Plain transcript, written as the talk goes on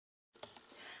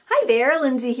Hi there,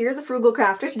 Lindsay here, the Frugal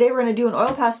Crafter. Today we're going to do an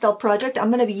oil pastel project. I'm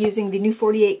going to be using the new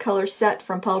 48 color set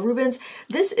from Paul Rubens.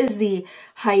 This is the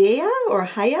Haiya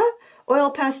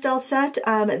oil pastel set.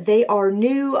 They are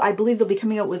new. I believe they'll be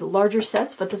coming out with larger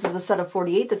sets, but this is a set of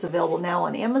 48 that's available now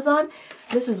on Amazon.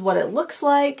 This is what it looks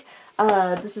like.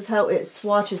 This is how it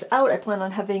swatches out. I plan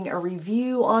on having a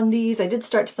review on these. I did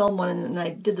start to film one and I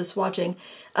did the swatching.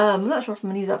 I'm not sure if I'm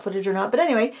going to use that footage or not, but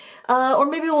anyway, or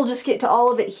maybe we'll just get to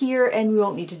all of it here and we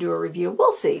won't need to do a review.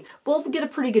 We'll see. We'll get a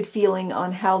pretty good feeling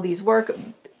on how these work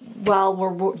while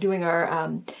we're doing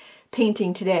our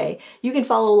painting today. You can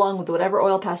follow along with whatever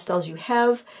oil pastels you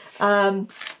have. I've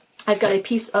got a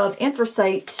piece of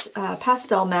anthracite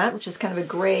pastel mat, which is kind of a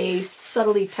gray,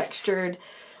 subtly textured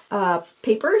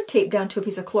paper taped down to a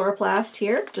piece of chloroplast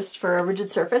here, just for a rigid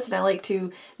surface, and I like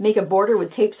to make a border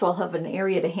with tape so I'll have an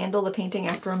area to handle the painting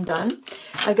after I'm done.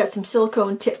 I've got some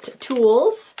silicone tipped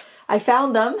tools. I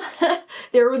found them.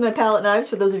 They were with my palette knives,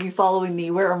 for those of you following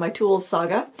the Where Are My Tools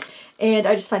saga, and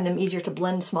I just find them easier to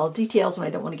blend small details when I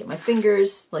don't want to get my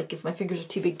fingers, like if my fingers are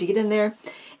too big to get in there.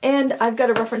 And I've got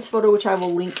a reference photo which I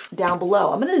will link down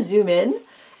below. I'm going to zoom in.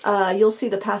 You'll see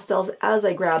the pastels as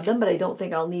I grab them, but I don't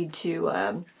think I'll need to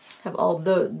have all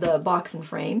the box and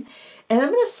frame. And I'm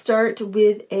going to start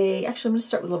with I'm going to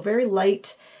start with a very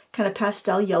light kind of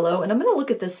pastel yellow, and I'm going to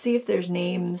look at this, see if there's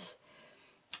names.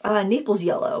 Naples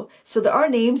yellow. So there are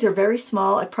names, they're very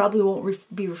small. I probably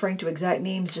won't be referring to exact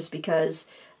names just because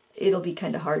it'll be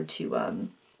kind of hard to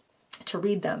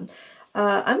read them.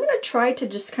 I'm going to try to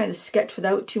just kind of sketch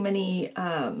without too many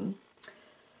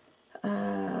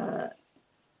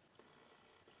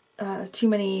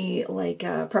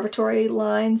preparatory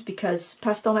lines, because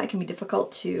pastel mat can be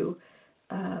difficult to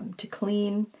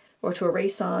clean or to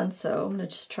erase on. So I'm going to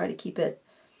just try to keep it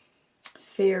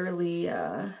fairly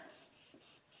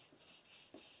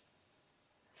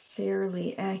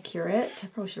accurate. I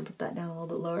probably should have put that down a little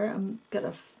bit lower. I've got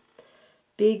a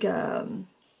big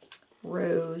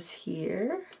rose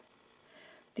here.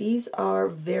 These are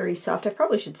very soft. I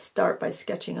probably should start by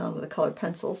sketching on with a colored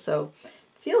pencil, so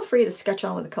feel free to sketch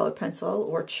on with a colored pencil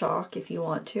or chalk if you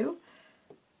want to.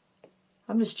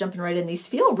 I'm just jumping right in. These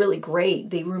feel really great.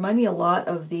 They remind me a lot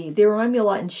of they remind me a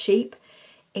lot in shape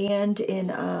and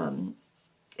in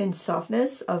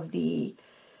softness of the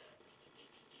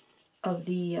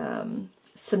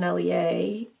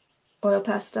Sennelier oil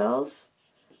pastels.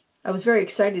 I was very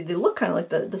excited. They look kind of like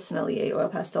the Sennelier oil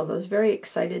pastels. I was very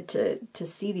excited to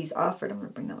see these offered. I'm going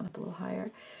to bring that one up a little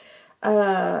higher.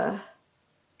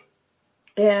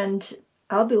 And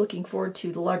I'll be looking forward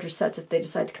to the larger sets if they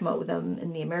decide to come out with them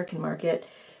in the American market.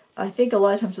 I think a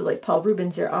lot of times with like Paul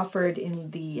Rubens, they're offered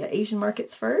in the Asian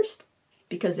markets first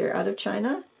because they're out of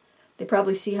China. They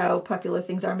probably see how popular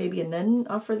things are maybe and then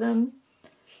offer them.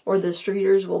 Or the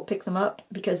distributors will pick them up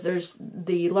because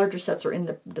the larger sets are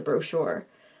in the brochure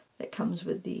that comes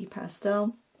with the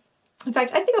pastel. In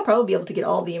fact, I think I'll probably be able to get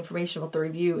all the information about the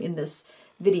review in this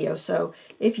video. So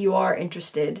if you are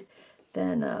interested,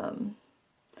 then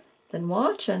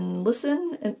watch and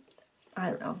listen. And I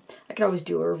don't know, I could always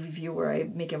do a review where I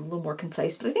make it a little more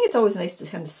concise, but I think it's always nice to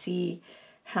kind of see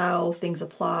how things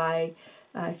apply.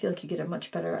 I feel like you get a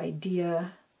much better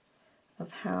idea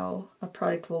of how a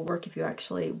product will work if you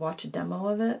actually watch a demo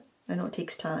of it. I know it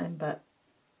takes time, but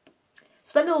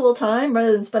spend a little time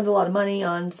rather than spend a lot of money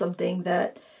on something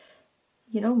that,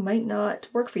 you know, might not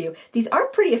work for you. These are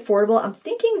pretty affordable. I'm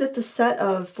thinking that the set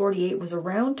of 48 was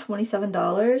around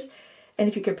 $27. And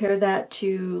if you compare that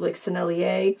to like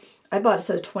Sennelier, I bought a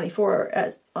set of 24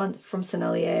 from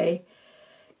Sennelier,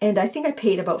 and I think I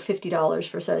paid about $50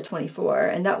 for a set of 24,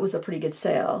 and that was a pretty good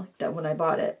sale that when I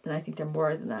bought it, and I think they're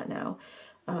more than that now.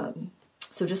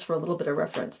 So just for a little bit of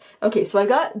reference. Okay, so I've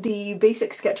got the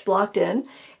basic sketch blocked in,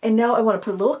 and now I want to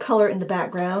put a little color in the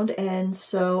background, and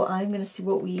so I'm going to see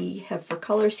what we have for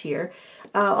colors here.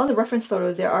 On the reference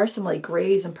photo, there are some like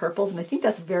grays and purples, and I think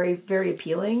that's very, very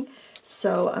appealing.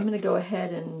 So I'm going to go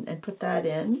ahead and put that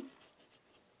in.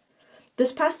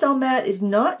 This pastel mat is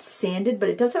not sanded, but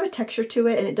it does have a texture to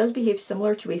it, and it does behave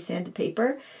similar to a sanded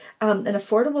paper. An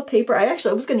affordable paper. I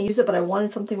was going to use it, but I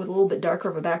wanted something with a little bit darker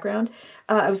of a background.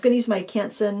 I was going to use my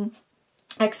Canson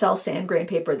XL sand grain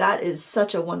paper. That is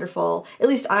such a wonderful, at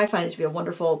least I find it to be a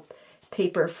wonderful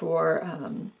paper for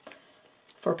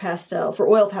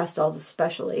oil pastels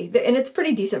especially. And it's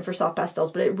pretty decent for soft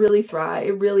pastels, but it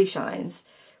really shines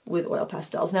with oil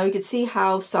pastels. Now you can see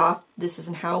how soft this is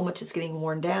and how much it's getting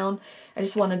worn down. I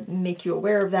just want to make you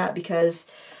aware of that because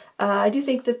I do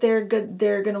think that they're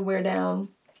going to wear down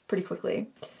pretty quickly.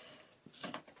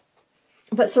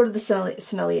 But sort of the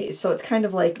Sennelier. So it's kind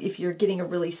of like if you're getting a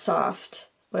really soft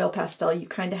oil pastel, you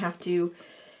kind of have to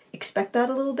expect that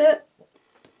a little bit.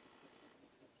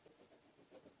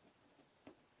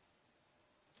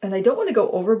 And I don't want to go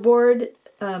overboard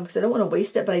because I don't want to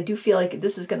waste it, but I do feel like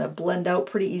this is going to blend out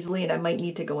pretty easily and I might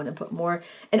need to go in and put more.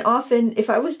 And often,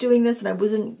 if I was doing this and I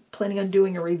wasn't planning on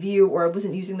doing a review, or I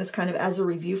wasn't using this kind of as a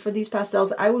review for these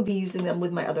pastels, I would be using them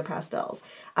with my other pastels.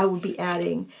 I would be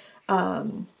adding, I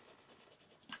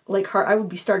would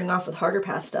be starting off with harder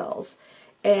pastels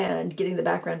and getting the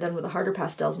background done with the harder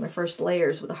pastels, my first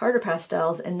layers with the harder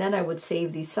pastels, and then I would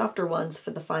save these softer ones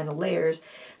for the final layers,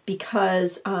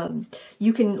 because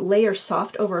you can layer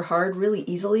soft over hard really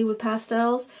easily with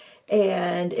pastels,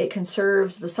 and it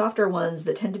conserves the softer ones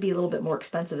that tend to be a little bit more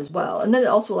expensive as well. And then it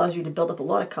also allows you to build up a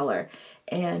lot of color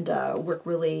and work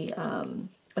really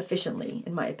efficiently,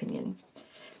 in my opinion.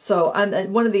 So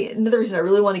another reason I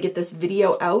really want to get this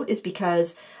video out is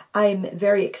because I'm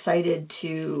very excited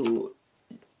to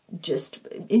just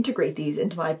integrate these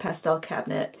into my pastel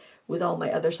cabinet with all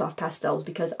my other soft pastels,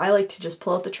 because I like to just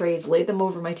pull out the trays, lay them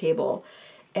over my table,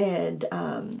 and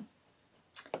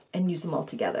use them all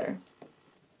together.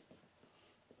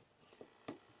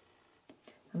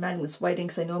 I'm adding this white ink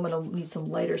because I know I'm going to need some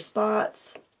lighter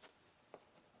spots.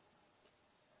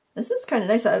 This is kind of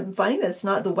nice. I'm finding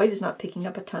that the white is not picking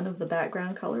up a ton of the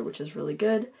background color, which is really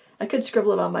good. I could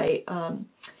scribble it on my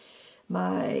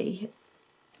my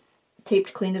tape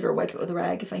to clean it, or wipe it with a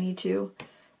rag if I need to.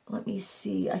 Let me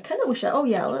see. I kind of wish oh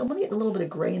yeah, I want to get a little bit of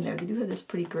gray in there. They do have this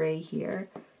pretty gray here.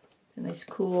 A nice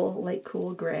cool, light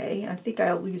cool gray. I think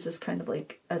I'll use this kind of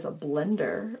like as a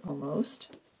blender almost.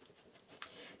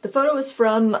 The photo is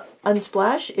from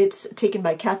Unsplash. It's taken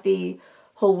by Kathy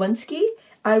Holwensky.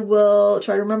 I will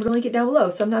try to remember to link it down below.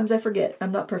 Sometimes I forget.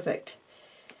 I'm not perfect.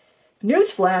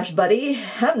 Newsflash, buddy.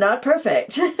 I'm not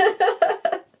perfect.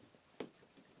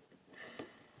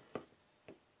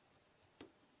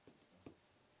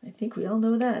 I think we all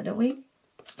know that, don't we?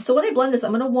 So when I blend this, I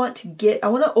want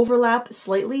to overlap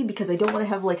slightly because I don't want to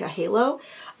have like a halo.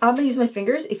 I'm going to use my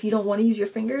fingers. If you don't want to use your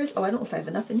fingers, I don't know if I have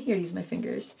enough in here to use my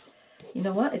fingers. You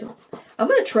know what? I'm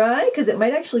going to try, because it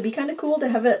might actually be kind of cool to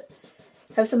have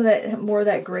some of that, more of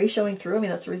that gray showing through. I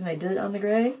mean, that's the reason I did it on the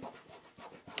gray.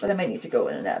 But I might need to go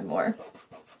in and add more.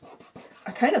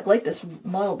 I kind of like this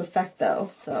mottled effect though,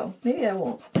 so maybe I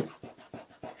won't.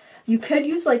 You could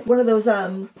use like one of those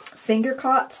finger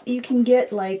cots you can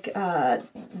get, like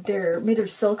they're made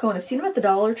of silicone. I've seen them at the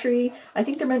Dollar Tree. I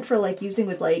think they're meant for like using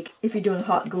with like if you're doing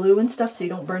hot glue and stuff, so you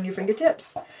don't burn your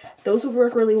fingertips. Those would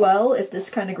work really well if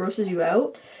this kind of grosses you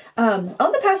out. On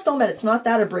the pastel mat, it's not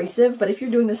that abrasive, but if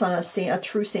you're doing this on a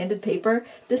true sanded paper,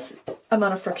 this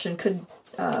amount of friction could,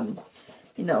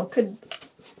 could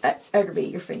aggravate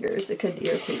your fingers. It could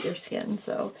irritate your skin.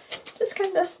 So just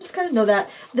kind of know that.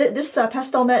 This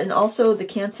pastel mat and also the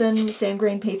Canson sand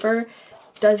grain paper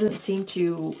doesn't seem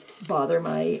to bother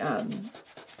my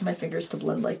my fingers to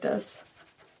blend like this.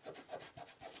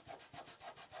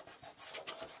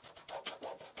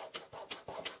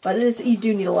 But you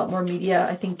do need a lot more media,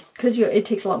 I think, because it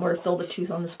takes a lot more to fill the tooth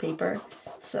on this paper.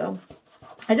 So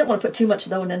I didn't want to put too much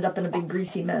though and end up in a big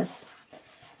greasy mess.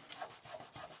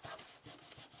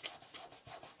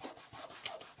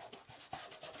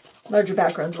 Larger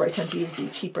backgrounds where I tend to use the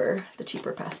cheaper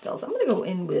pastels. I'm going to go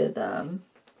in with, I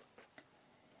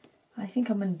think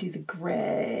I'm going to do the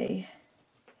gray.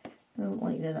 I don't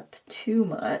lighten it up too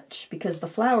much because the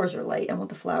flowers are light. I want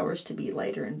the flowers to be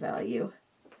lighter in value.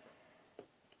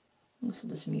 This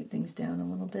will just mute things down a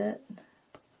little bit.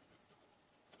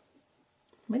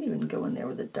 Might even go in there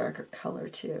with a darker color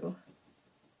too.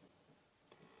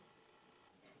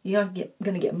 You're not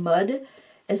going to get mud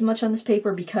as much on this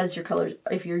paper because your colors,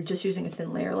 if you're just using a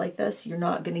thin layer like this, you're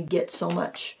not going to get so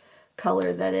much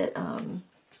color that it's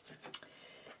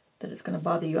going to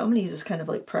bother you. I'm going to use this kind of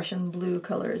like Prussian blue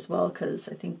color as well, because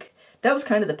I think that was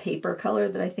kind of the paper color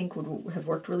that I think would have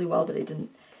worked really well, but I didn't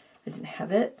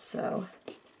have it. So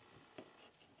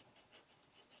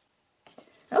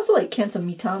I also like Canson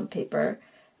Mitan paper.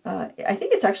 I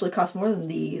think it's actually cost more than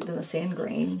the sand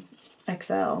grain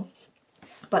XL.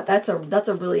 But that's a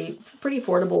really pretty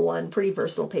affordable one, pretty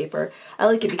versatile paper. I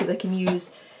like it because I can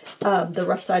use the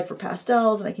rough side for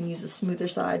pastels, and I can use the smoother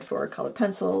side for colored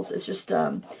pencils. It's just,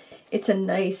 it's a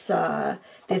nice,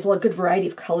 there's a good variety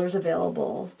of colors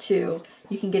available too.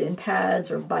 You can get it in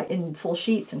pads or buy in full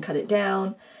sheets and cut it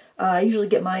down. I usually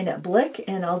get mine at Blick,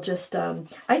 and I'll just,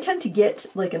 I tend to get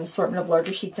like an assortment of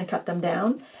larger sheets and cut them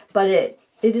down, but it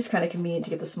is kind of convenient to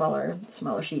get the smaller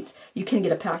sheets. You can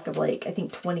get a pack of like, I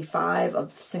think 25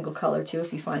 of single color too,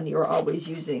 if you find that you're always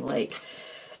using like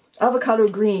avocado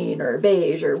green or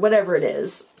beige or whatever it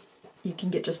is. you can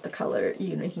get just the color,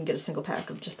 you know, you can get a single pack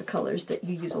of just the colors that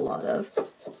you use a lot of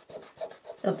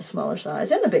the smaller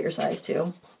size and the bigger size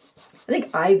too. I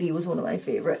think Ivy was one of my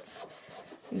favorites.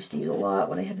 I used to use a lot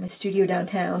when I had my studio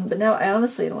downtown, but now I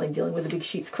honestly don't like dealing with the big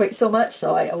sheets quite so much,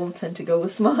 so I will tend to go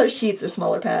with smaller sheets or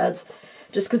smaller pads,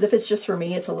 just because if it's just for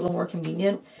me, it's a little more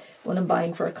convenient. When I'm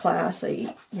buying for a class,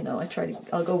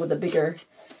 I'll go with the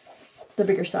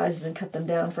bigger sizes and cut them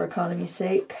down for economy's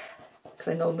sake, because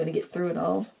I know I'm going to get through it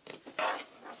all.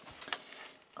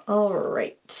 All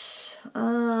right,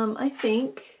 I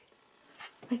think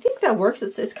that works.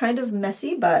 It's kind of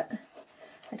messy, but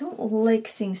I don't like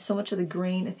seeing so much of the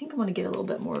grain. I think I want to get a little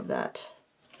bit more of that.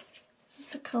 Is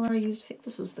this the color I used? I think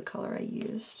this was the color I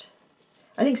used.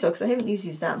 I think so, because I haven't used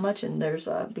these that much, and there's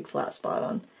a big flat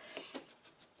spot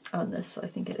on this, so I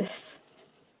think it is.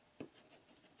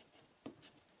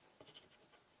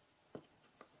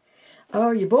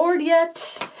 Are you bored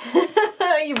yet?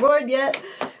 Are you bored yet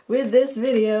with this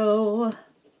video?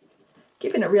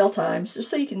 Keeping it real time, just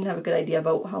so you can have a good idea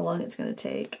about how long it's going to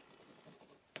take.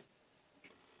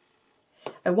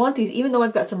 I want these, even though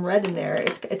I've got some red in there,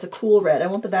 it's a cool red. I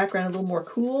want the background a little more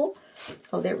cool.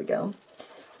 Oh, there we go.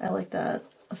 I like that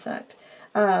effect.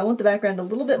 I want the background a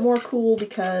little bit more cool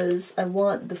because I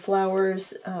want the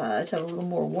flowers to have a little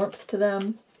more warmth to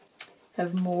them,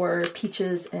 have more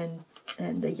peaches and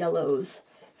the yellows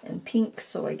and pinks,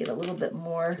 so I get a little bit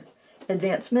more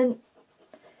advancement.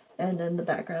 And then the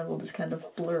background will just kind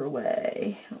of blur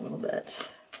away a little bit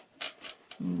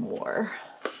more.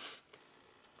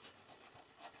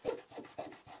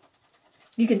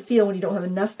 You can feel when you don't have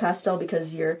enough pastel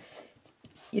because you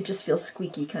just feel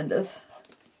squeaky, kind of.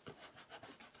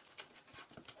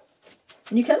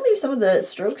 And you can leave some of the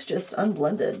strokes just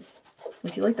unblended.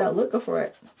 If you like that look, go for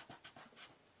it.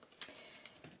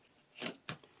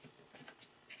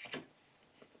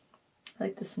 I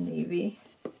like this navy.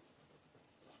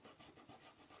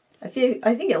 I think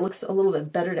it looks a little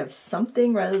bit better to have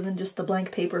something rather than just the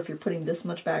blank paper if you're putting this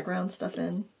much background stuff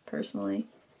in, personally.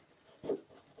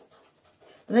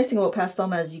 The nice thing about pastel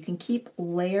mat is you can keep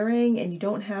layering and you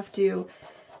don't have to,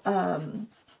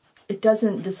 it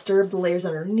doesn't disturb the layers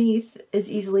underneath as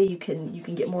easily. You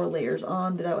can get more layers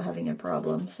on without having a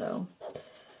problem, so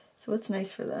it's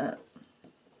nice for that.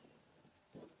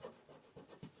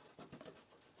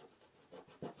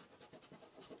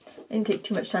 I didn't take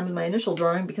too much time with my initial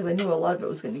drawing because I knew a lot of it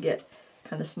was going to get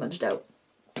kind of smudged out.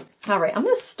 All right, I'm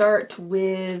going to start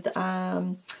with,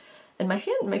 and my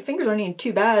fingers aren't even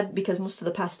too bad because most of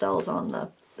the pastel is on the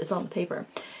paper.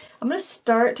 I'm going to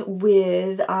start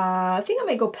with, I think I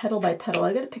might go petal by petal.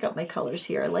 I got to pick up my colors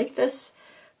here. I like this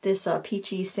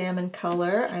peachy salmon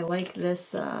color. I like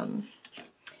this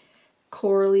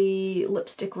corally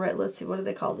lipstick red. Let's see, what do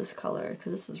they call this color?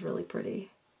 Because this is really pretty.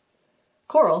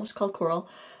 Coral, it's called coral.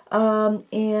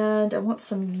 And I want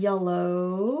some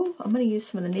yellow. I'm going to use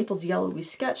some of the Naples yellow we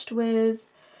sketched with.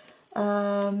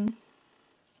 Oh,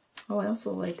 I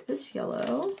also like this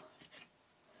yellow.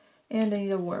 And I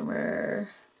need a warmer,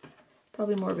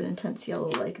 probably more of an intense yellow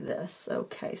like this.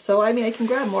 Okay, so I mean, I can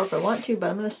grab more if I want to, but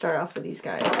I'm going to start off with these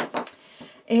guys.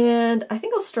 And I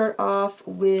think I'll start off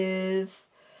with,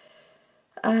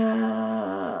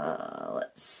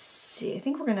 let's see, I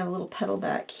think we're going to have a little petal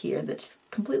back here that's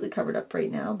completely covered up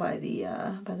right now by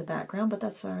the background, but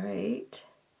that's all right.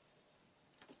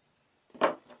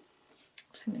 I'm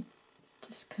just going to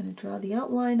just kind of draw the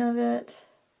outline of it.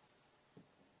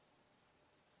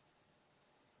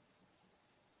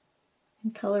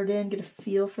 And color it in, get a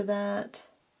feel for that.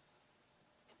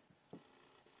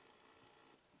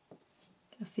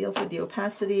 Get a feel for the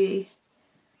opacity.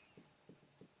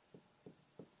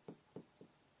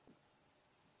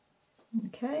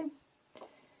 Okay.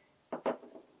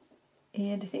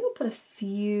 And I think I'll put a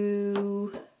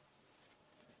few,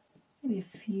 maybe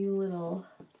a few little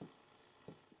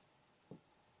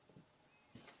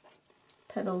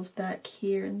petals back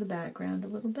here in the background a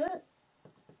little bit.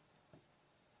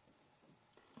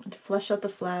 To flesh out the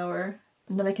flower,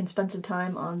 and then I can spend some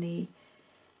time on the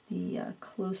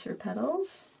closer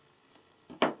petals.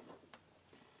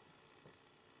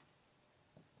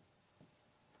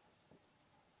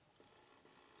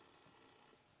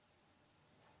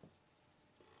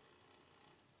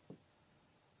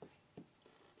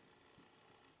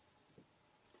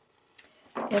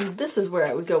 And this is where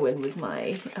I would go in with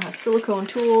my silicone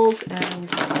tools, and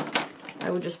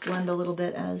I would just blend a little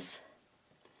bit as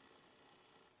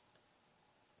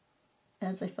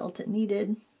I felt it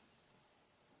needed.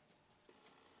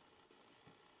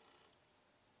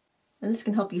 And this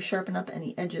can help you sharpen up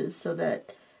any edges so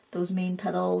that those main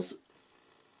petals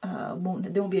there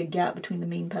won't be a gap between the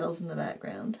main petals and the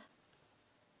background.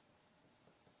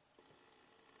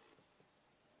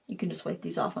 can just wipe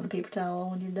these off on a paper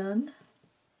towel when you're done.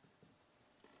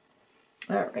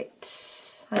 All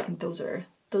right, I think those are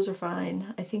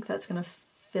fine. I think that's gonna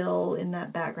fill in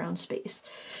that background space.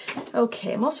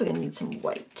 Okay, I'm also gonna need some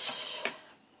white.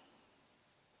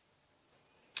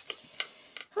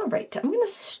 All right, I'm gonna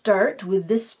start with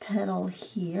this petal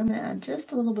here. I'm gonna add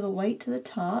just a little bit of white to the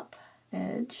top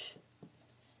edge.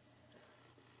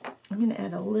 I'm gonna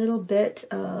add a little bit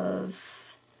of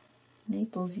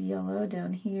Naples yellow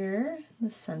down here in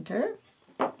the center.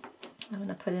 I'm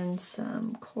gonna put in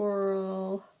some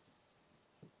coral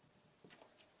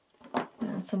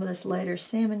and some of this lighter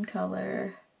salmon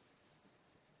color.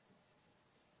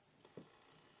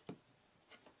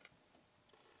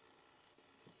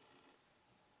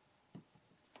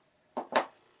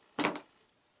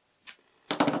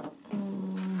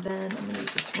 And then I'm gonna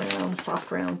use this round,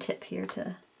 soft round tip here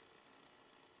to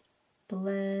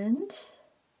blend.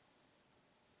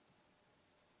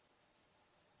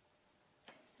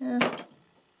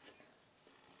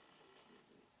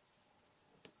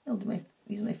 I'll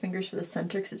use my fingers for the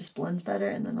center because it just blends better,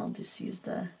 and then I'll just use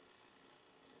the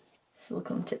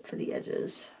silicone tip for the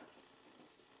edges.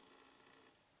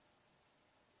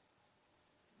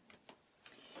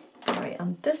 Alright,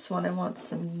 on this one I want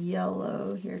some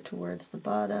yellow here towards the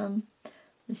bottom.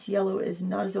 This yellow is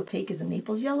not as opaque as the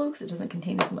Naples yellow because it doesn't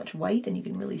contain as much white, and you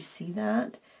can really see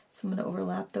that. So I'm going to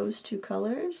overlap those two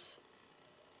colors.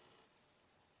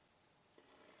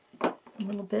 A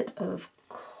little bit of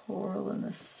coral in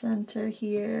the center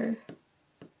here.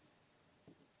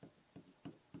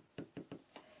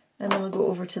 And then I'll go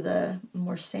over to the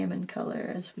more salmon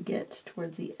color as we get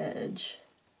towards the edge.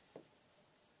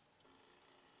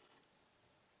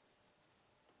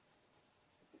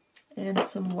 And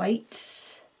some white.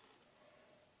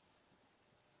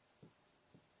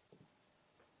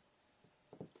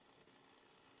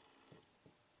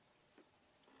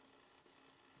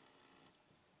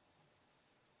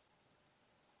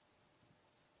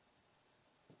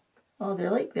 Oh,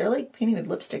 they're like painting with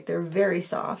lipstick. They're very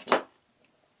soft.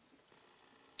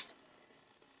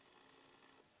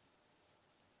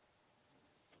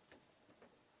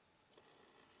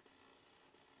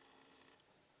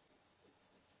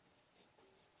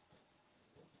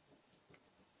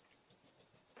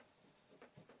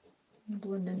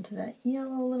 Blend into that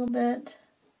yellow a little bit.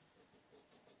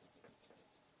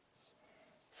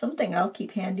 Something I'll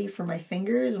keep handy for my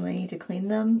fingers when I need to clean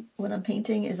them when I'm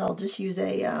painting is I'll just use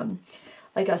a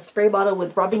like a spray bottle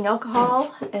with rubbing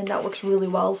alcohol, and that works really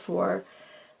well for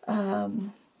it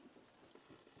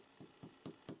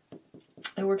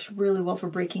works really well for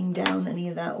breaking down any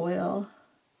of that oil.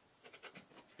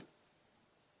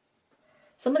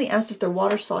 Somebody asked if they're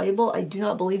water soluble. I do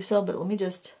not believe so, but let me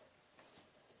just...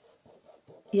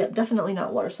 Yep, definitely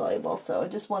not water soluble. So I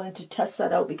just wanted to test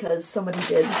that out because somebody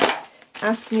did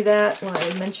ask me that when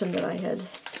I mentioned that I had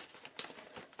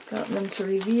gotten them to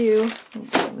review. I'm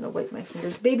going to wipe my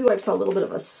fingers. Baby wipes have a little bit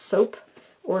of a soap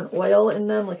or an oil in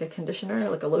them, like a conditioner,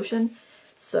 like a lotion.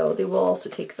 So they will also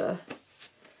take the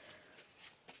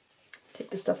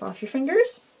stuff off your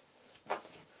fingers.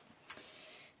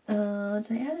 Did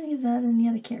I add any of that in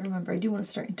yet? I can't remember. I do want to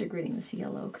start integrating this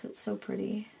yellow because it's so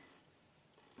pretty.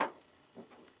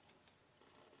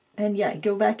 And yeah,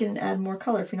 go back and add more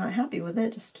color if you're not happy with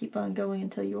it. Just keep on going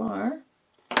until you are.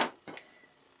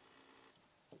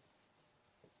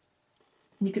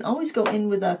 You can always go in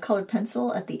with a colored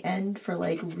pencil at the end for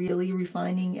like really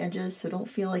refining edges, so don't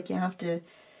feel like you have to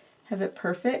have it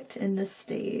perfect in this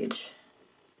stage.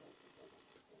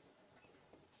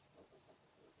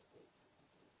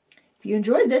 If you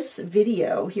enjoyed this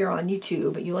video here on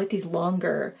YouTube, but you like these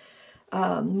longer,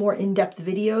 more in-depth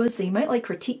videos, then you might like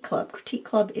Critique Club. Critique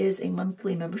Club is a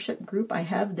monthly membership group I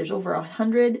have. There's over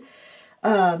 100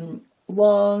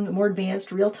 long, more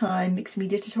advanced, real-time mixed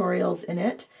media tutorials in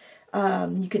it.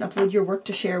 You can upload your work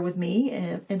to share with me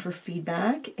and for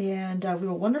feedback, and we have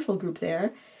a wonderful group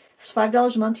there. It's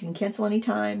 $5 a month. You can cancel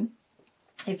anytime.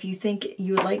 If you think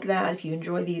you would like that, if you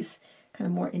enjoy these kind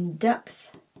of more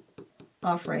in-depth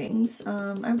offerings,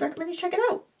 I would recommend you check it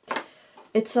out.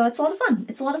 It's a lot of fun.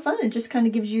 It's a lot of fun. It just kind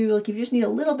of gives you, like, if you just need a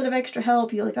little bit of extra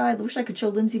help, you're like, oh, I wish I could show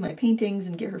Lindsay my paintings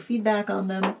and get her feedback on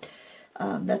them.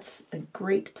 That's a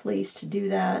great place to do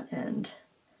that, and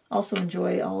also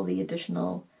enjoy all the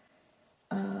additional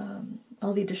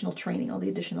training, all the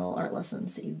additional art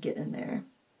lessons that you get in there.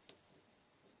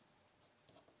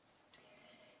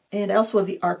 And I also have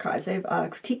the archives. I have a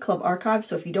Critique Club archive,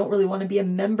 so if you don't really want to be a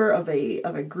member of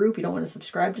a group, you don't want to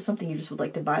subscribe to something, you just would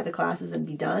like to buy the classes and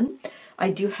be done,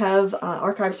 I do have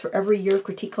archives for every year of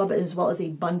Critique Club, as well as a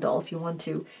bundle if you want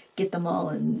to get them all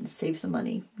and save some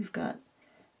money. We've got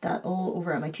that all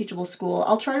over at my Teachable School.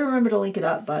 I'll try to remember to link it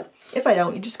up, but if I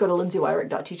don't, you just go to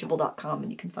lindsayweirich.teachable.com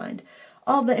and you can find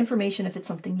all the information if it's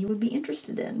something you would be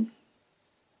interested in.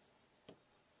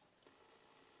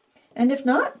 And if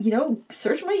not, you know,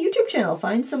 search my YouTube channel,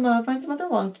 find some other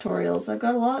long tutorials. I've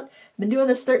got a lot. I've been doing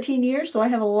this 13 years, so I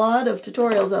have a lot of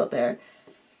tutorials out there.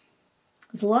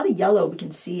 There's a lot of yellow we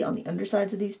can see on the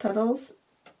undersides of these petals.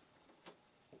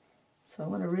 So I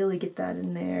want to really get that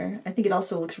in there. I think it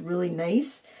also looks really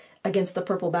nice against the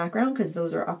purple background because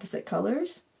those are opposite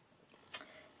colors.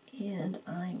 And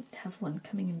I have one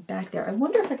coming in back there. I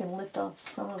wonder if I can lift off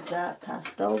some of that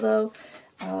pastel though.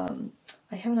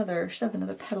 I have should have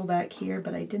another petal back here,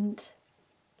 but I didn't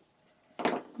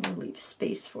leave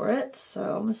space for it. So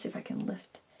I'm going to see if I can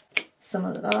lift some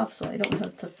of it off so I don't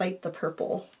have to fight the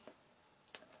purple.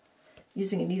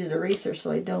 Using a kneaded eraser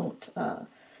so I don't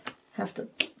have to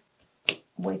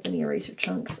wipe any eraser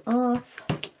chunks off.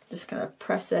 Just kind of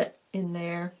press it in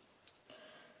there.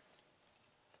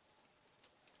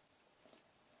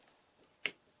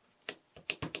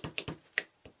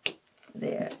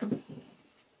 There.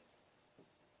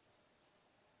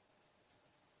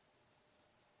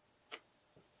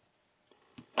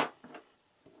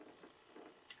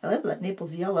 I love that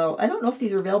Naples yellow. I don't know if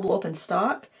these are available open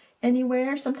stock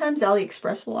anywhere. Sometimes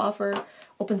AliExpress will offer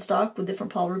open stock with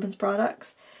different Paul Rubens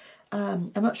products.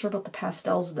 I'm not sure about the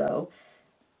pastels though.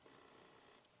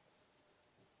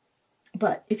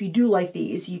 But if you do like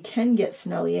these, you can get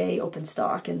Sennelier open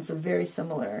stock, and it's a very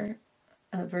similar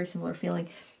feeling.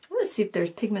 I want to see if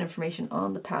there's pigment information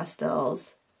on the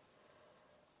pastels.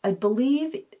 I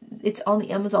believe it's on the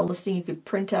Amazon listing. You could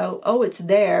print out. Oh, it's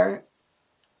there.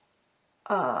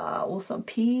 Well,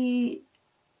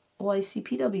 I see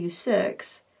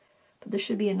PW6, but there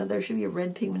should be a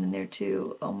red pigment in there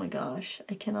too. Oh my gosh,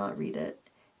 I cannot read it.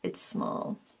 It's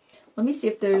small. Let me see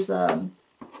if there's, let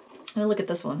me look at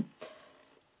this one.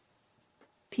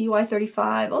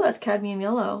 PY35, oh, that's cadmium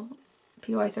yellow.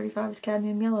 PY35 is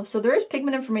cadmium yellow. So there is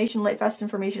pigment information, light fast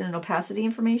information, and opacity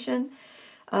information.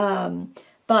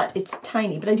 But it's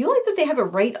tiny. But I do like that they have it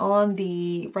right on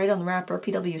the wrapper,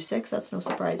 PW6. That's no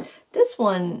surprise. This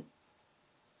one,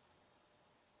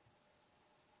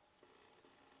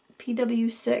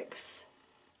 PW6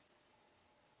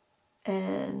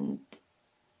 and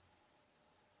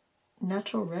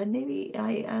natural red maybe?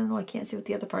 I don't know. I can't see what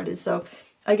the other part is. So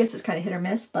I guess it's kind of hit or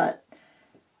miss, but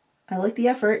I like the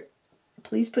effort.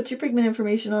 Please put your pigment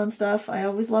information on stuff. I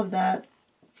always love that.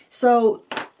 So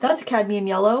that's a cadmium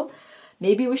yellow.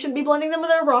 Maybe we shouldn't be blending them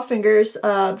with our raw fingers.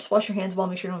 Just wash your hands well,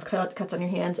 make sure you don't have cuts on your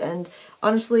hands. And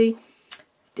honestly,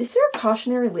 is there a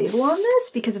cautionary label on this?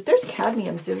 Because if there's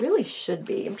cadmiums, there really should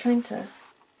be. I'm going to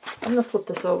flip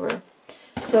this over.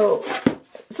 So,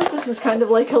 since this is kind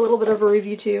of like a little bit of a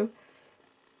review too,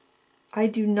 I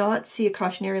do not see a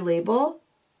cautionary label.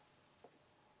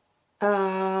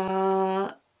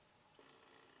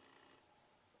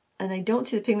 And I don't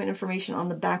see the pigment information on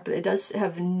the back, but it does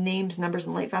have names, numbers,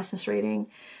 and light fastness rating.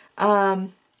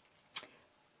 There's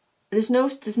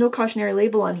no cautionary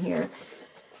label on here.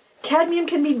 Cadmium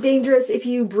can be dangerous if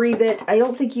you breathe it. I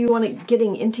don't think you want it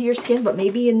getting into your skin, but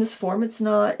maybe in this form it's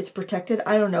protected.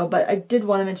 I don't know, but I did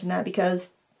want to mention that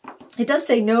because it does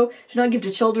say no, should not give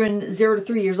to children 0 to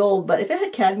 3 years old, but if it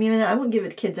had cadmium in it, I wouldn't give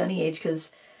it to kids any age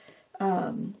because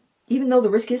even though the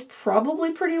risk is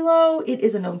probably pretty low, it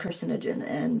is a known carcinogen,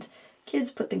 and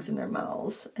kids put things in their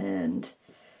mouths, and,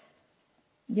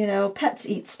 you know, pets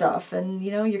eat stuff, and,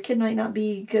 you know, your kid might not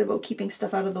be good about keeping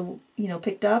stuff out of the, you know,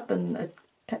 picked up, and a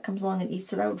pet comes along and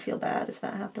eats it. I would feel bad if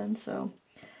that happened, so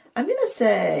I'm going to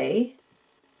say,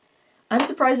 I'm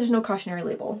surprised there's no cautionary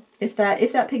label. If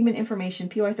that pigment information,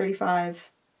 PY35,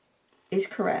 is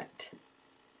correct.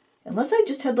 Unless I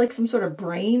just had like some sort of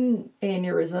brain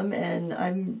aneurysm and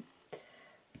I'm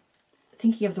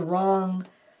thinking of the wrong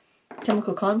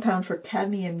chemical compound for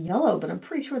cadmium yellow, but I'm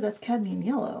pretty sure that's cadmium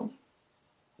yellow.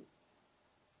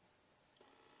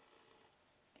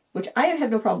 Which I have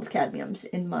no problem with cadmiums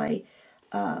in my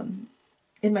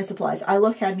supplies. I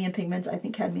love cadmium pigments. I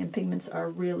think cadmium pigments are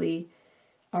really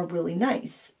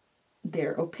nice.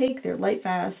 They're opaque, they're light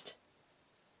fast.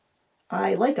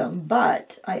 I like them,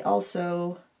 but I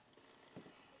also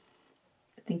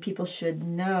think people should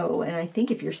know, and I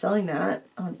think if you're selling that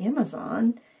on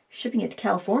Amazon, shipping it to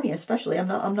California especially, I'm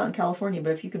not in California,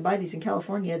 but if you can buy these in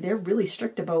California, they're really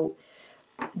strict about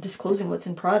disclosing what's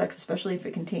in products, especially if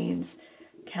it contains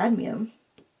cadmium.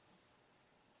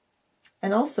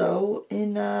 And also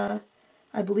in I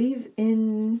believe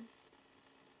in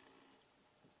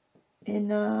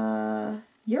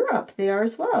Europe they are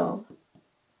as well.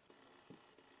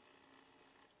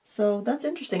 So that's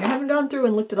interesting. I haven't gone through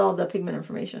and looked at all the pigment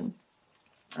information.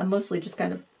 I'm mostly just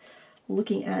kind of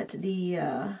looking at the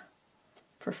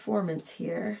performance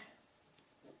here,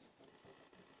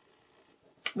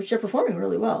 which they're performing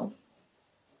really well.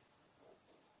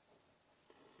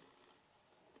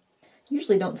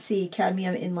 Usually don't see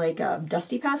cadmium in like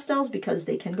dusty pastels because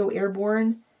they can go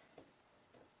airborne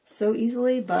so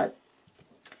easily, but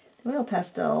the oil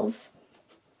pastels,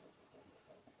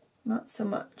 not so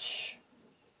much.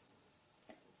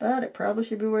 But I probably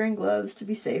should be wearing gloves to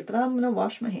be safe, but I'm going to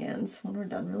wash my hands when we're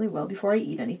done really well before I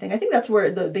eat anything. I think that's where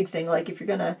the big thing, like if you're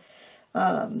going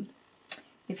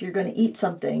to eat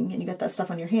something and you got that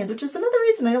stuff on your hands, which is another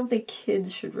reason I don't think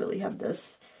kids should really have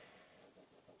this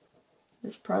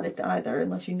product either,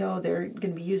 unless you know they're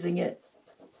going to be using it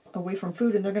away from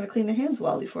food and they're going to clean their hands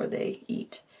well before they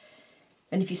eat.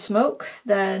 And if you smoke,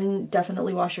 then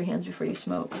definitely wash your hands before you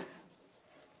smoke.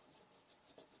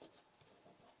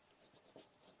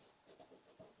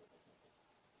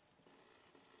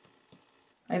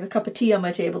 I have a cup of tea on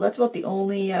my table. That's about the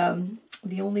only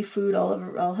food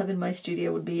I'll have in my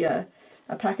studio would be a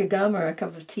pack of gum or a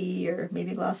cup of tea or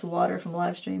maybe a glass of water from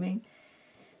live streaming.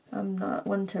 I'm not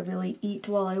one to really eat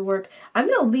while I work.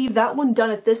 I'm gonna leave that one done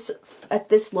at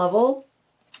this level.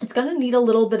 It's gonna need a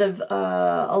little bit of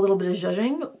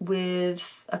zhuzhing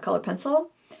with a color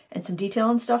pencil and some detail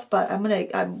and stuff. But I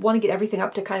want to get everything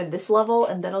up to kind of this level,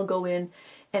 and then I'll go in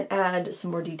and add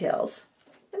some more details.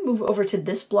 And move over to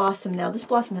this blossom now. This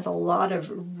blossom has a lot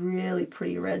of really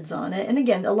pretty reds on it, and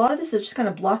again, a lot of this is just kind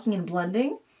of blocking and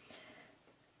blending.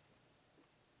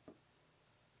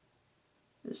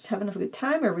 Just having a good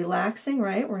time. We're relaxing,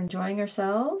 right? We're enjoying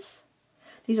ourselves.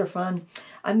 These are fun.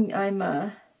 I'm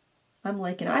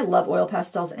liking it. I love oil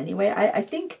pastels anyway. I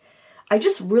think I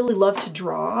just really love to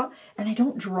draw, and I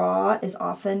don't draw as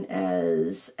often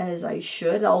as I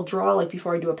should. I'll draw like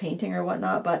before I do a painting or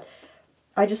whatnot, but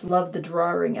I just love the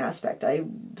drawing aspect. I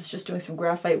was just doing some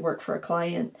graphite work for a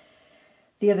client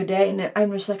the other day, and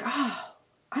I'm just like, oh,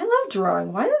 I love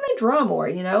drawing. Why don't I draw more,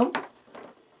 you know?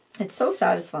 It's so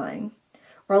satisfying.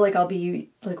 Or like I'll be,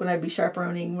 like when I'd be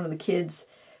chaperoning one of the kids'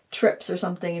 trips or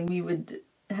something, and we would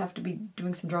have to be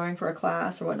doing some drawing for a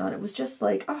class or whatnot. It was just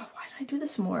like, oh, why don't I do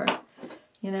this more?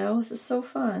 You know, this is so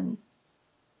fun.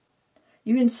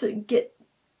 You can get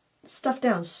stuff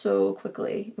down so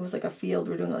quickly. It was like a field.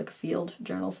 We were doing like a field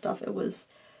journal stuff. It was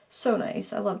so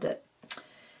nice. I loved it.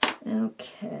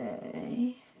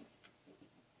 Okay.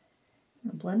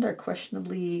 I'll blend our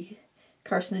questionably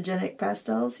carcinogenic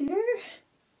pastels here.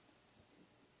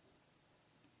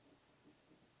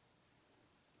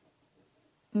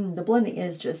 The blending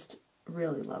is just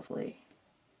really lovely.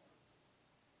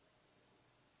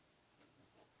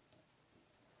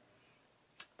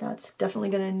 That's definitely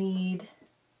going to need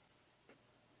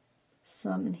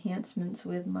some enhancements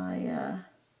with my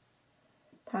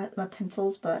my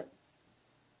pencils, but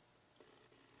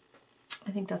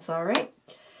I think that's all right.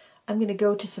 I'm going to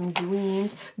go to some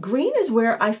greens. Green is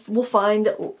where I will find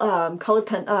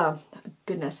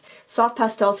soft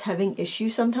pastels having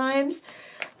issues sometimes.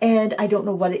 And I don't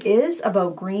know what it is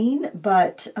about green,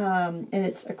 but, and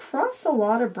it's across a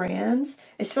lot of brands,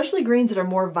 especially greens that are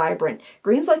more vibrant.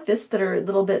 Greens like this that are a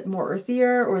little bit more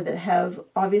earthier or that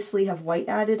obviously have white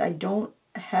added, I don't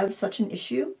have such an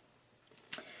issue.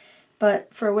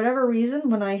 But for whatever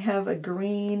reason, when I have a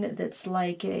green that's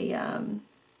like a,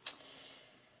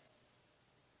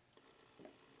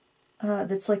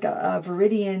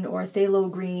 viridian or a phthalo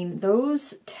green,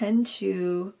 those tend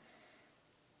to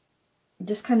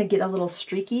just kind of get a little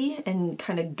streaky and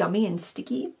kind of gummy and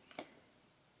sticky.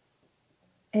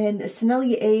 And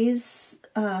Sennelier's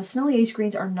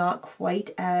greens are not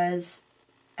quite as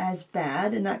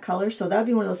bad in that color. So that'd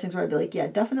be one of those things where I'd be like, yeah,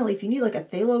 definitely if you need like a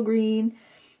phthalo green,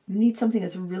 you need something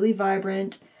that's really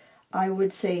vibrant, I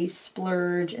would say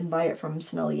splurge and buy it from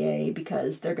Sennelier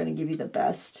because they're going to give you the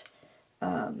best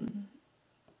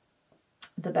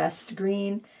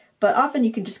green. But often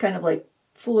you can just kind of like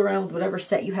fool around with whatever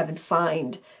set you have and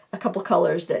find a couple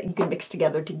colors that you can mix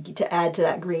together to add to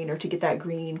that green or to get that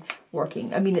green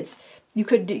working. I mean, you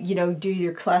could do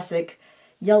your classic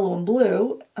yellow and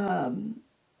blue, but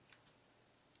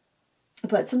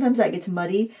sometimes that gets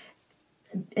muddy,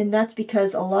 and that's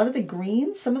because a lot of the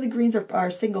greens, some of the greens are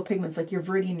single pigments, like your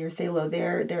viridian, your phthalo.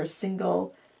 They're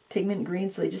single pigment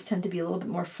greens, so they just tend to be a little bit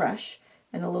more fresh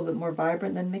and a little bit more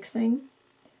vibrant than mixing.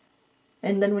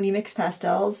 And then when you mix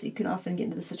pastels, you can often get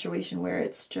into the situation where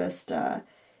it's just,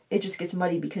 it just gets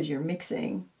muddy because you're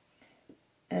mixing.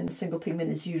 And the single pigment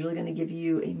is usually going to give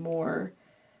you a more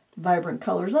vibrant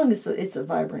color, as long as it's a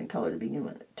vibrant color to begin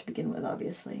with,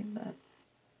 obviously. But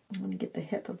I'm going to get the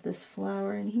hip of this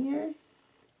flower in here.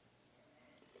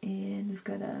 And we've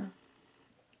got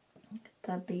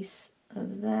the base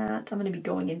of that. I'm going to be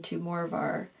going into more of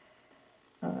our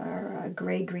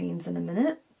gray greens in a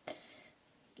minute.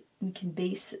 We can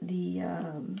base the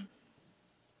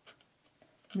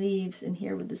leaves in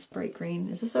here with this bright green.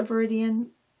 Is this a Viridian?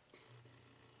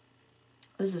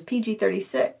 This is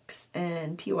PG36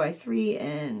 and PY3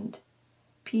 and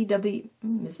PW.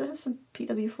 Does that have some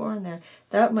PW4 in there?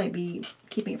 That might be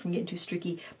keeping it from getting too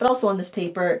streaky. But also on this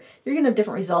paper, you're going to have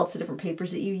different results. The different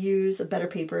papers that you use. A better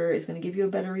paper is going to give you a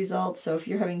better result. So if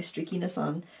you're having streakiness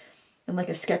on like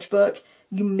a sketchbook,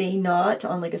 you may not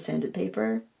on like a sanded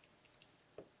paper.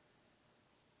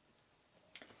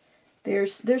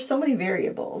 There's so many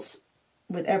variables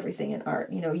with everything in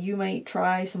art. You know, you might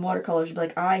try some watercolors, you'd be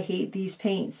like, I hate these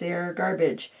paints, they're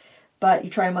garbage. But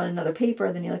you try them on another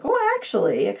paper, then you're like, oh,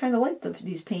 actually, I kind of like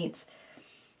these paints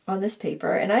on this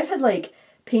paper. And I've had like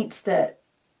paints that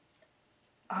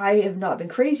I have not been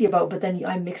crazy about, but then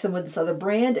I mix them with this other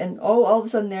brand, and oh, all of a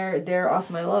sudden they're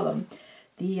awesome. I love them.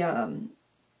 The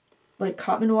like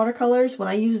Cotman watercolors, when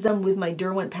I use them with my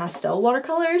Derwent pastel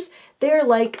watercolors, they're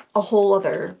like a whole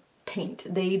other paint.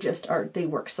 They just they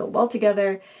work so well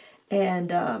together,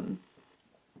 and I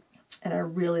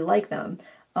really like them.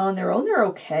 On their own, they're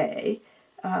okay,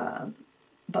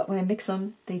 but when I mix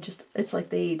them, it's like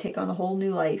they take on a whole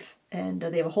new life, and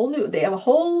they have a whole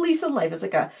lease on life. It's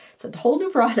a whole new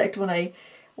product when I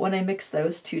mix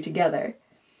those two together.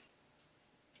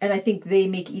 And I think they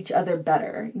make each other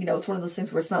better. You know, it's one of those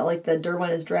things where it's not like the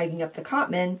Derwent is dragging up the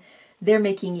Cotman. They're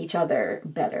making each other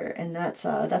better, and that's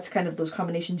kind of those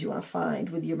combinations you want to find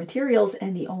with your materials.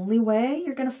 And the only way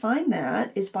you're going to find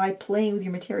that is by playing with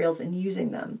your materials and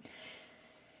using them.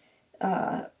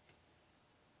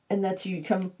 And that's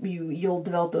you'll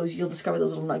develop those, you'll discover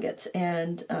those little nuggets.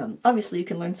 And obviously you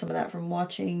can learn some of that from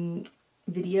watching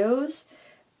videos,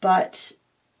 but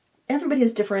everybody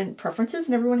has different preferences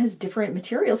and everyone has different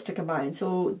materials to combine.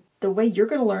 So the way you're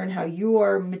going to learn how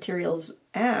your materials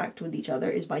act with each other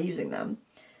is by using them.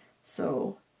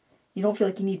 So you don't feel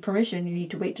like you need permission, you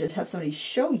need to wait to have somebody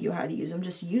show you how to use them.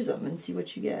 Just use them and see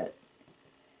what you get.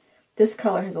 This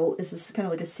color is kind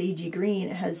of like a sagey green.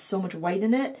 It has so much white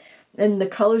in it, and the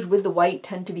colors with the white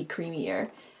tend to be creamier.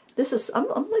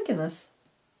 I'm liking this.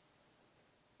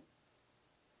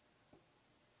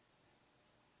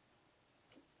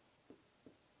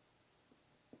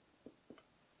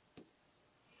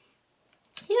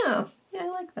 Yeah, I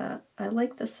like that. I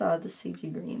like this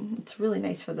sagey green. It's really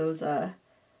nice for those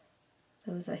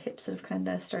hips that have kind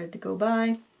of started to go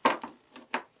by.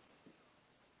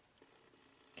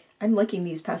 I'm liking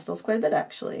these pastels quite a bit,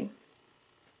 actually.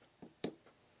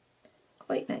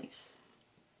 Quite nice.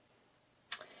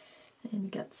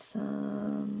 And got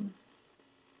some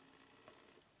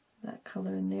that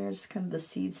color in there, just kind of the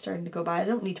seeds starting to go by. I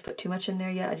don't need to put too much in there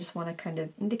yet. I just want to kind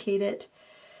of indicate it.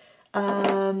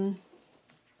 I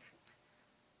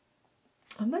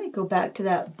might go back to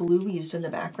that blue we used in the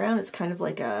background. It was kind of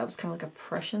like a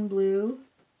Prussian blue.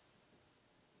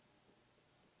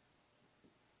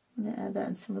 I'm going to add that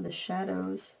in some of the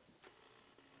shadows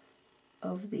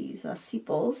of these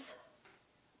sepals.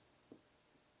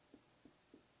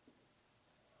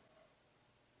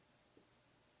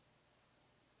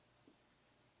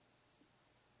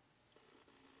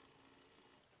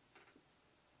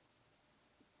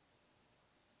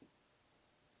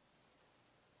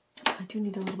 I do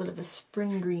need a little bit of a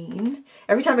spring green.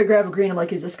 Every time I grab a green, I'm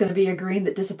like, is this going to be a green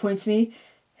that disappoints me?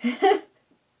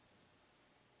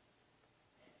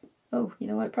 Oh, you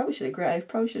know what? I probably should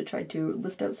have tried to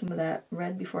lift out some of that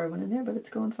red before I went in there, but it's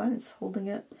going fine. It's holding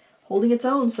its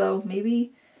own. So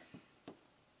maybe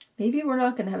we're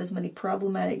not going to have as many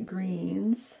problematic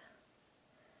greens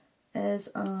as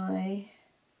I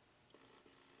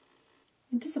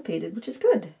anticipated, which is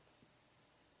good.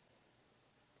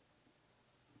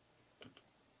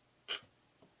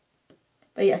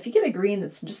 But yeah, if you get a green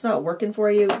that's just not working for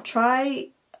you, try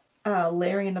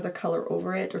layering another color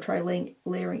over it, or try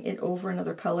layering it over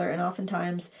another color, and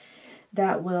oftentimes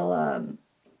that will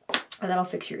that'll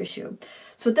fix your issue.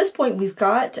 So at this point, we've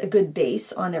got a good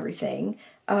base on everything.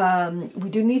 We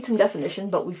do need some definition,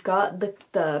 but we've got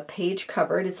the page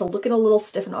covered. It's looking a little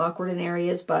stiff and awkward in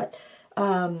areas, but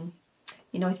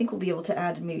you know, I think we'll be able to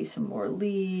add maybe some more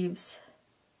leaves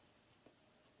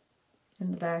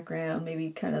in the background,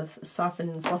 maybe kind of soften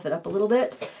and fluff it up a little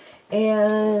bit.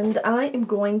 And I am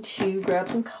going to grab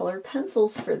some colored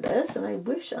pencils for this, and I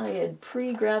wish I had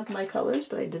pre-grabbed my colors,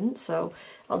 but I didn't, so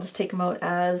I'll just take them out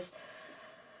as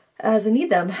I need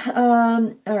them.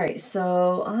 Alright,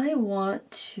 so I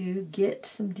want to get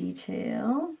some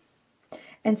detail.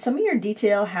 And some of your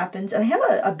detail happens, and I have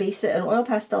an oil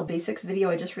pastel basics video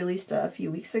I just released a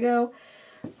few weeks ago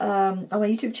on my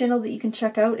YouTube channel that you can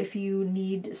check out if you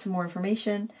need some more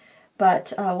information.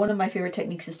 But one of my favorite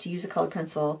techniques is to use a colored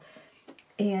pencil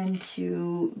and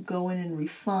to go in and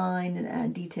refine and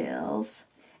add details.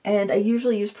 And I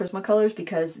usually use Prismacolors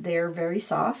because they're very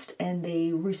soft and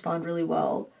they respond really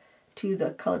well to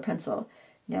the colored pencil.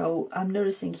 Now I'm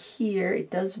noticing here it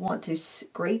does want to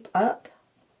scrape up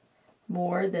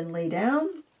more than lay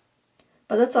down,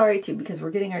 but that's alright too because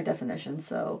we're getting our definition.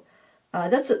 So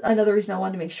that's another reason I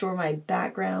wanted to make sure my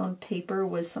background paper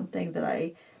was something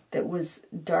that was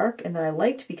dark and that I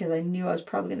liked, because I knew I was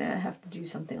probably going to have to do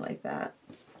something like that.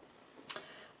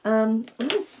 Let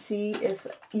me see if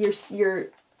your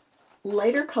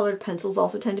lighter colored pencils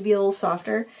also tend to be a little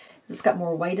softer. It's got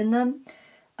more white in them.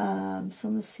 So I'm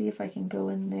going to see if I can go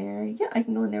in there. Yeah, I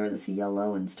can go in there with this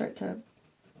yellow and start to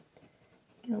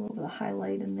get a little bit of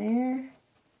highlight in there.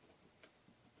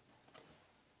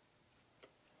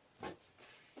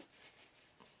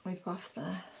 Wipe off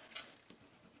the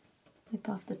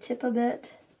tip a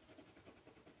bit.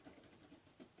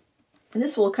 And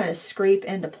this will kind of scrape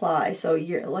and apply, so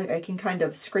I can kind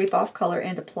of scrape off color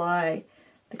and apply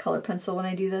the colored pencil when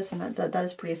I do this, and that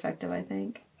is pretty effective, I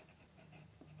think.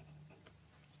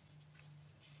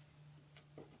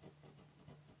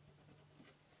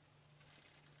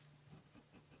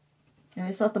 And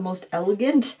it's not the most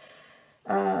elegant,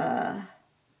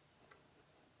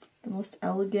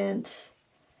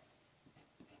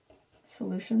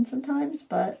 solution sometimes,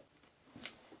 but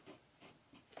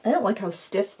I don't like how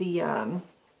stiff the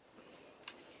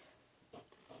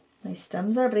my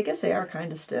stems are, but I guess they are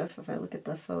kind of stiff if I look at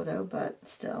the photo, but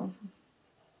still.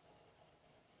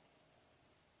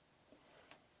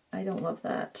 I don't love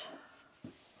that.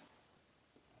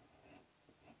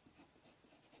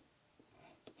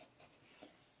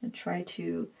 And try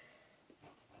to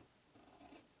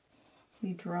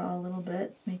redraw a little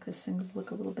bit, make these things look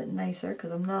a little bit nicer,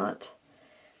 because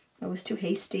I was too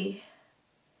hasty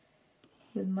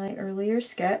with my earlier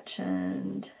sketch,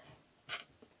 and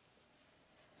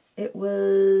it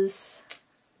was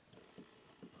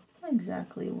not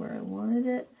exactly where I wanted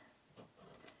it.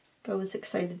 I was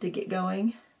excited to get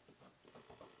going.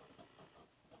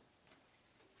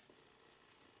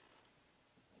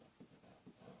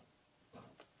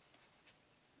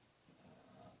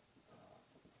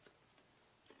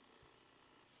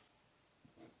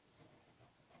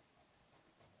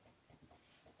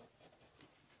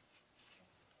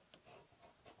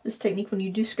 This technique, when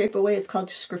you do scrape away, it's called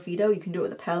sgraffito. You can do it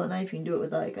with a palette knife, you can do it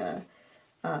with like a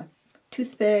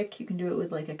toothpick, you can do it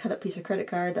with like a cut up piece of credit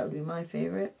card, that would be my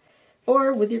favorite.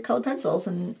 Or with your colored pencils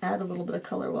and add a little bit of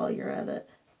color while you're at it.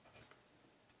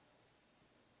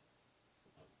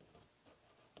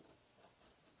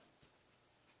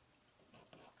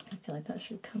 I feel like that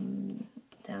should come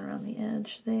down around the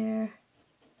edge there.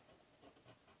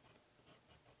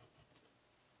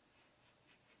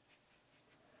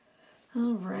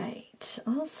 All right,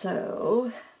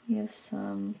 also we have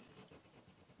some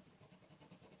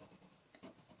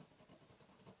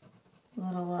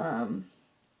little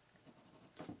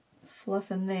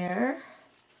fluff in there.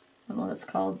 I don't know what that's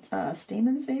called,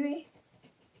 stamens maybe?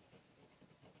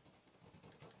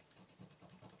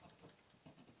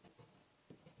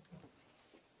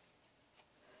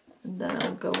 And then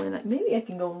I'll go in, maybe I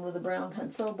can go in with a brown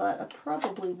pencil, but I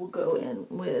probably will go in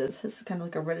with, this is kind of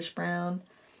like a reddish brown,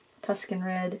 Tuscan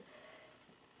red.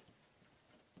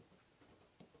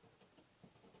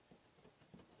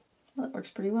 Well, that works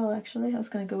pretty well actually. I was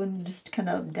going to go in and just kind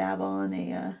of dab on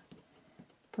a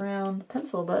brown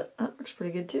pencil, but that works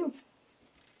pretty good too.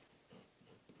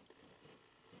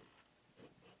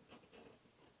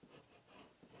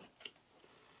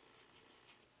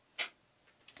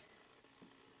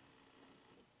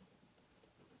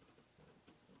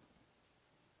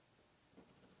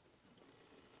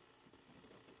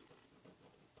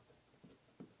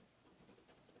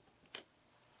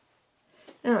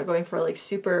 I'm not going for like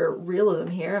super realism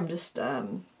here. I'm just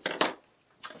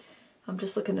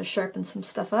looking to sharpen some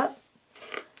stuff up.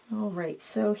 All right,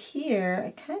 so here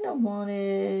I kind of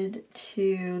wanted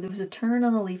to, there was a turn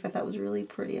on the leaf I thought was really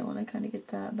pretty. I want to kind of get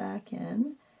that back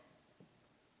in.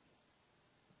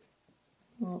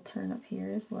 A little turn up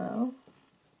here as well.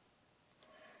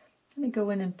 Let me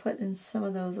go in and put in some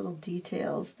of those little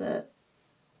details that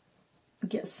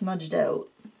get smudged out.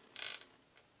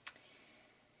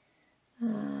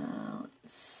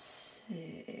 Let's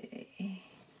see.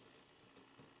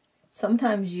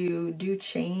 Sometimes you do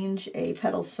change a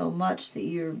petal so much that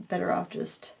you're better off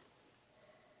just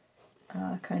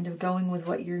kind of going with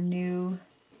what your new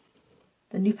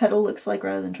the new petal looks like,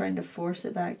 rather than trying to force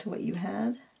it back to what you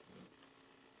had.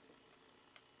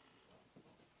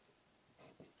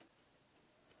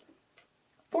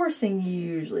 Forcing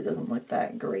usually doesn't look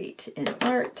that great in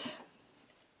art.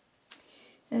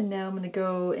 And now I'm going to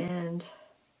go and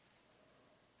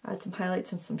add some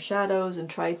highlights and some shadows and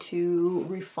try to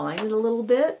refine it a little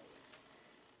bit.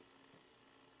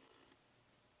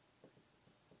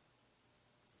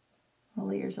 It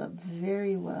layers up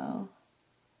very well.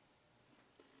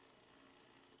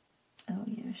 Oh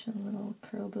yeah, there's a little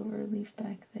curled over leaf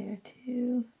back there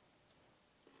too.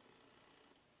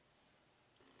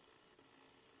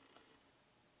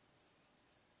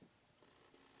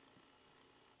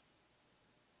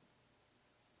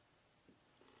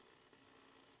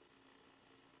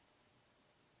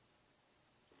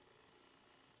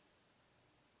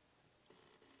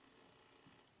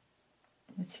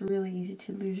 It's really easy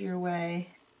to lose your way.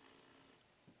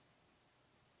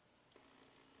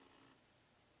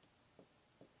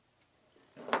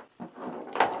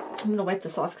 I'm going to wipe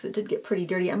this off because it did get pretty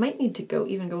dirty. I might need to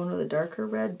even go in with a darker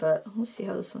red, but let's see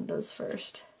how this one does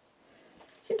first.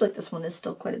 Seems like this one is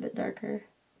still quite a bit darker.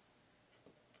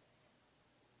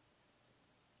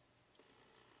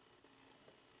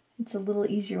 It's a little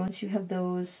easier once you have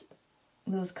those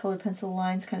colored pencil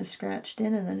lines kind of scratched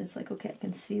in, and then it's like, okay, I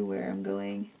can see where I'm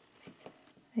going.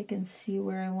 I can see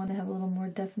where I want to have a little more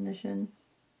definition.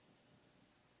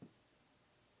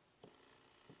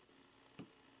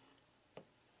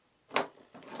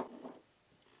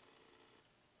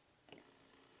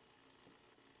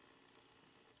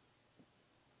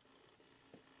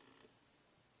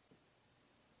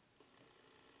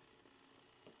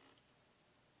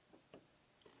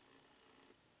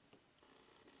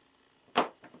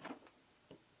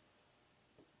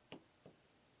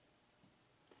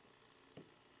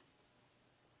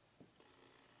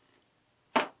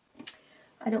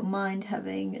 I don't mind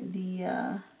having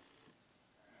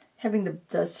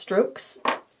the strokes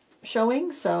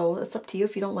showing, so it's up to you.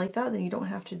 If you don't like that, then you don't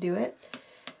have to do it.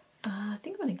 I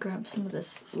think I'm going to grab some of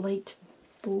this light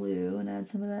blue and add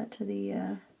some of that to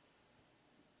the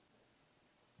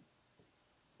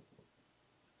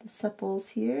sepals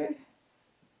here.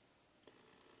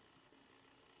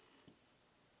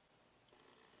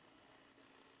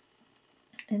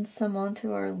 And some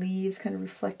onto our leaves, kind of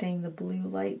reflecting the blue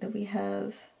light that we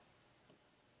have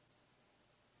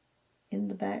in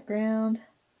the background.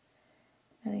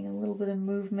 Adding a little bit of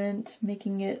movement,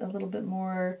 making it a little bit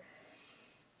more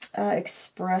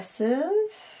expressive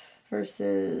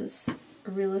versus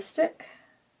realistic.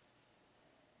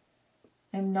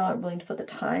 I'm not willing to put the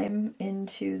time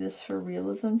into this for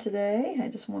realism today. I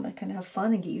just want to kind of have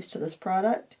fun and get used to this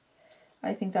product.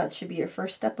 I think that should be your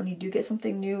first step when you do get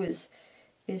something new, is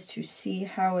to see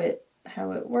how it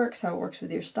works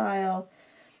with your style,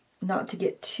 not to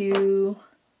get too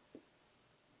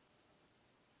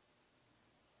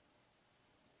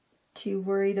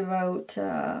worried about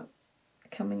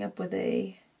coming up with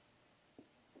a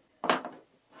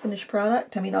finished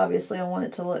product. I mean, obviously I want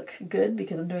it to look good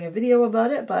because I'm doing a video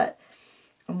about it, but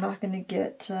I'm not going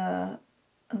to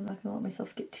let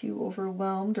myself get too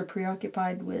overwhelmed or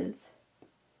preoccupied with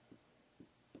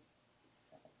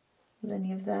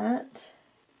any of that.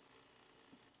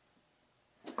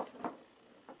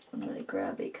 I'm going to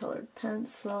grab a colored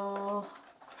pencil.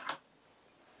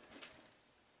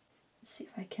 See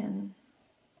if I can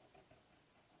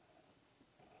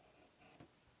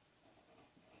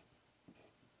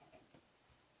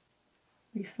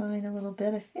refine a little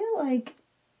bit. I feel like,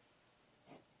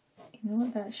 you know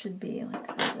what that should be?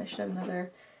 Like that. I should have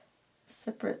another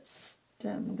separate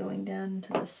stem going down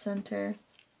to the center.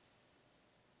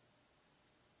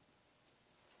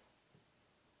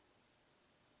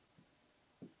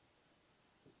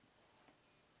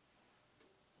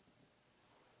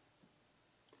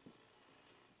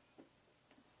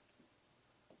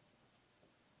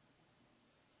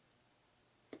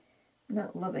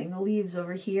 Not loving the leaves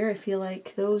over here. I feel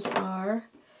like those are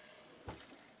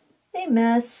a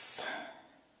mess.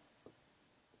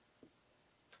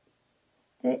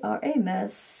 They are a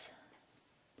mess.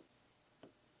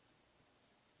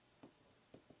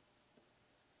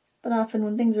 But often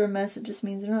when things are a mess, it just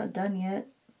means they're not done yet.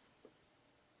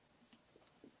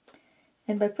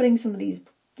 And by putting some of these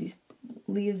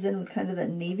leaves in with kind of that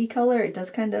navy color, it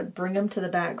does kind of bring them to the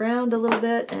background a little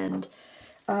bit, and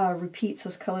repeats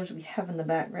those colors we have in the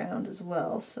background as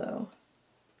well, so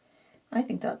I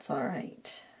think that's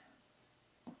alright.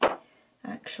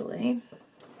 Actually,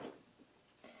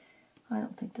 I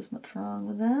don't think there's much wrong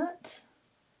with that.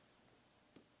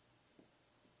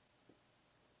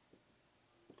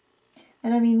 And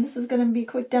And I mean, this is going to be a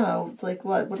quick demo. It's like,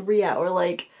 what are we at? We're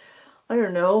like, I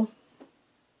don't know,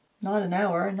 not an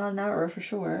hour for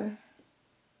sure.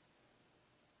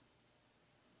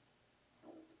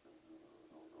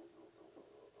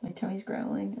 My tummy's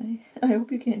growling. I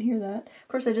hope you can't hear that. Of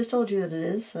course, I just told you that it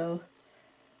is, so.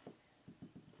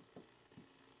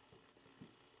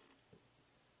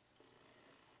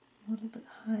 A little bit of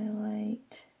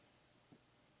highlight.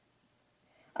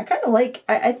 I kind of like,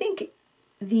 I think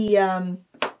the,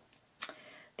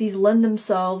 these lend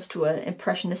themselves to an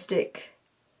impressionistic,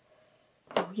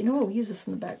 oh, you know what, we'll use this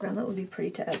in the background. That would be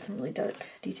pretty to add some really dark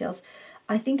details.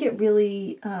 I think it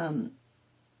really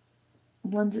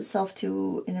lends itself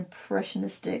to an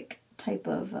impressionistic type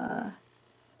of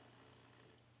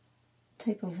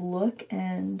look,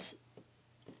 and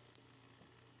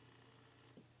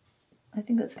I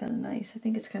think that's kind of nice. I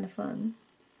think it's kind of fun.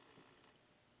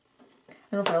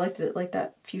 I don't know if I liked it like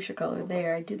that fuchsia color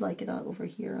there. I did like it over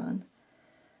here on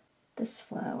this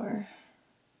flower.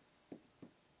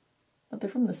 But they're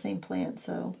from the same plant,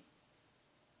 so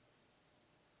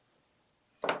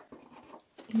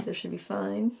either should be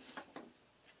fine.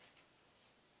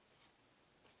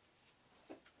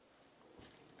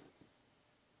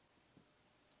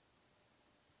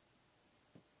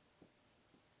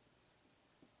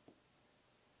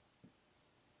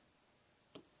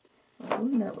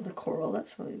 Blend it out with a coral.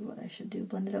 That's probably what I should do.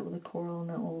 Blend it out with a coral,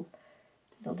 and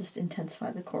it'll just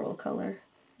intensify the coral color,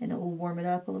 and it will warm it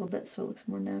up a little bit so it looks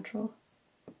more natural.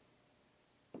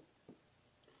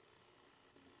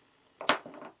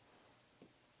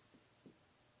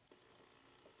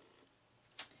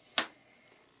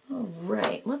 All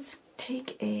right, let's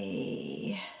take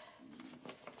a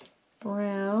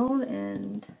brown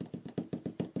and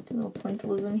do a little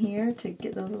pointillism here to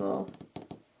get those little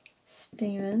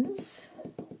stamens.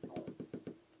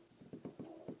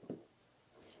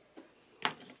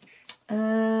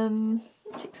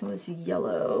 Take some of this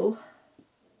yellow.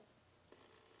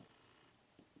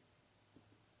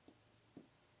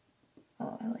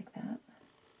 Oh, I like that.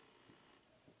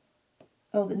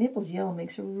 Oh, the Naples yellow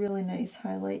makes a really nice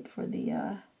highlight for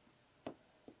the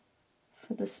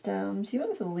stems,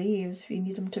 even for the leaves, if you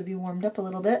need them to be warmed up a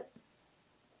little bit.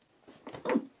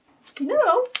 You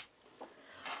know,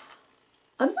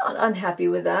 I'm not unhappy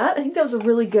with that. I think that was a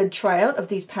really good tryout of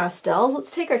these pastels.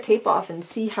 Let's take our tape off and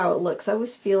see how it looks. I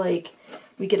always feel like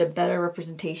we get a better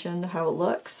representation of how it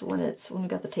looks when we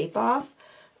got the tape off.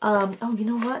 Oh, you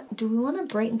know what? Do we want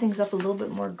to brighten things up a little bit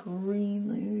more green?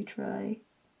 Let me try.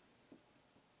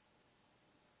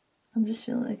 I'm just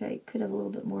feeling like I could have a little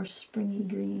bit more springy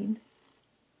green.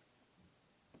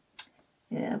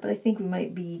 Yeah, but I think we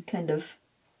might be kind of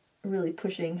really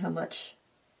pushing how much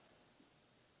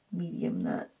medium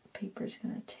that paper is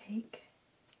going to take.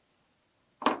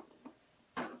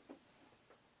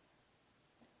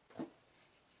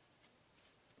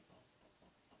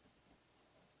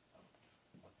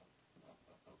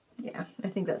 Yeah, I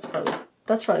think that's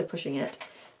probably pushing it.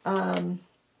 I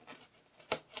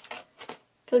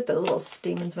feel like the little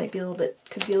stamens might be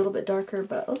could be a little bit darker,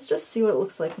 but let's just see what it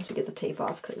looks like once we get the tape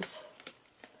off, because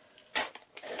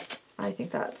I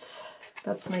think that's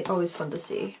always fun to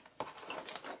see.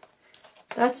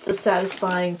 That's the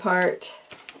satisfying part.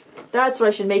 That's what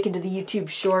I should make into the YouTube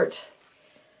short.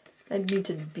 I need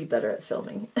to be better at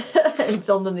filming and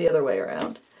film them the other way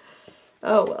around.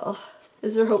 Oh well.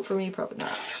 Is there hope for me? Probably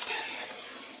not.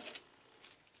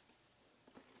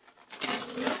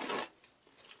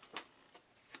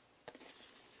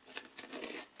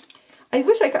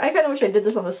 I kind of wish I did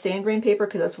this on the sand grain paper,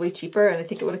 because that's way cheaper, and I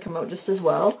think it would have come out just as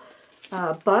well.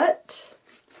 But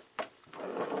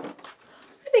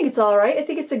I think it's all right. I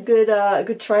think it's a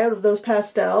good tryout of those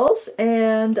pastels,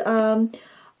 and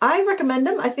I recommend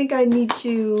them. I think I need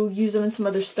to use them in some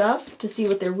other stuff to see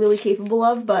what they're really capable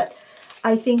of, but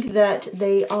I think that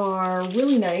they are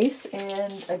really nice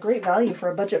and a great value for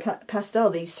a budget pastel.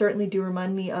 They certainly do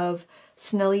remind me of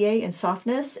Sennelier in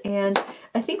softness, and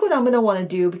I think what I'm going to want to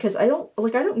do, because I don't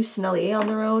use Sennelier on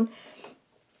their own,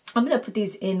 I'm going to put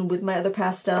these in with my other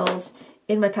pastels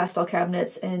in my pastel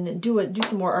cabinets and do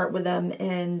some more art with them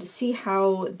and see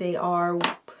how they are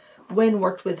when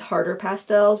worked with harder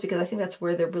pastels, because I think that's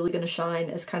where they're really going to shine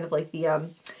as kind of like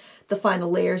the final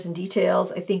layers and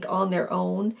details. I think on their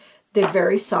own they're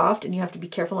very soft, and you have to be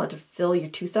careful not to fill your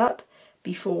tooth up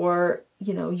before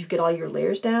you get all your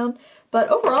layers down. But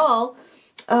overall,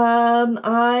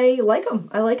 I like them.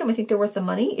 I think they're worth the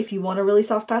money if you want a really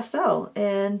soft pastel.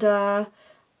 And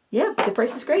yeah, the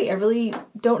price is great. I really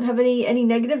don't have any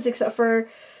negatives, except for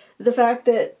the fact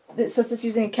that it says it's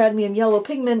using a cadmium yellow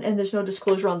pigment and there's no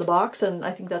disclosure on the box, and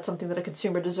I think that's something that a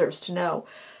consumer deserves to know.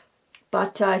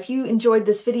 But if you enjoyed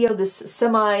this video, this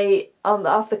semi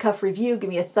off-the-cuff review, give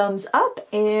me a thumbs up,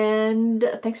 and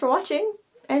thanks for watching.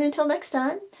 And until next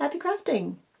time, happy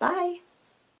crafting. Bye.